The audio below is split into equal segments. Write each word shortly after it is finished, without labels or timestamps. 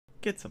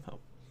Get some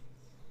help.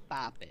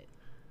 Pop it.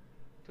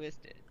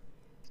 Twist it.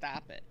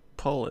 Stop it.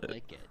 Pull it.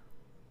 Lick it.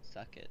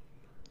 Suck it.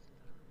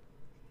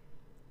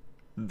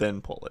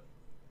 Then pull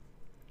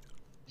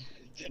it.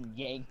 Then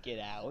yank it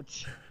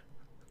out.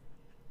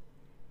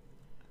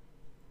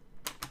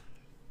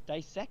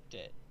 Dissect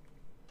it.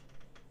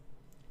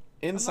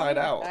 Inside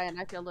out. And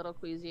I feel a little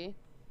queasy.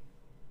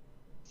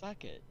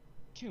 Suck it.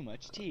 Too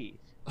much teeth.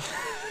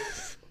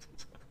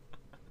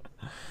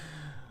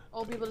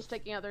 Old people just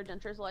taking out their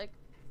dentures like.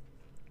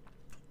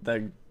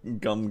 That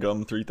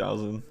Gum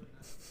 3000.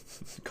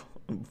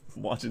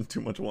 Watching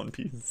too much One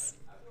Piece.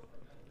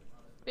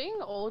 Being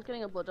old,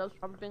 getting a blowjob is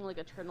probably being like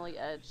eternally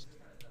edged.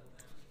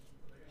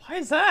 Why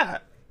is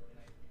that?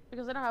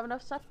 Because they don't have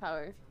enough sex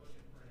power.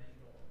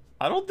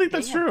 I don't think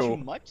that's They have true. too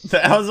much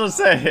I was gonna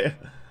say.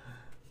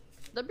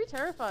 That'd be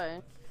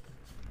terrifying.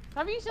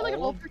 Have you seen like an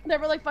All old of- person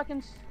never like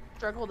fucking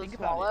struggle to Think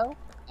about it. swallow?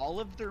 All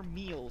of their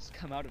meals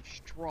come out of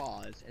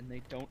straws and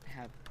they don't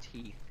have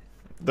teeth.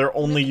 They're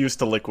only used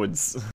to liquids.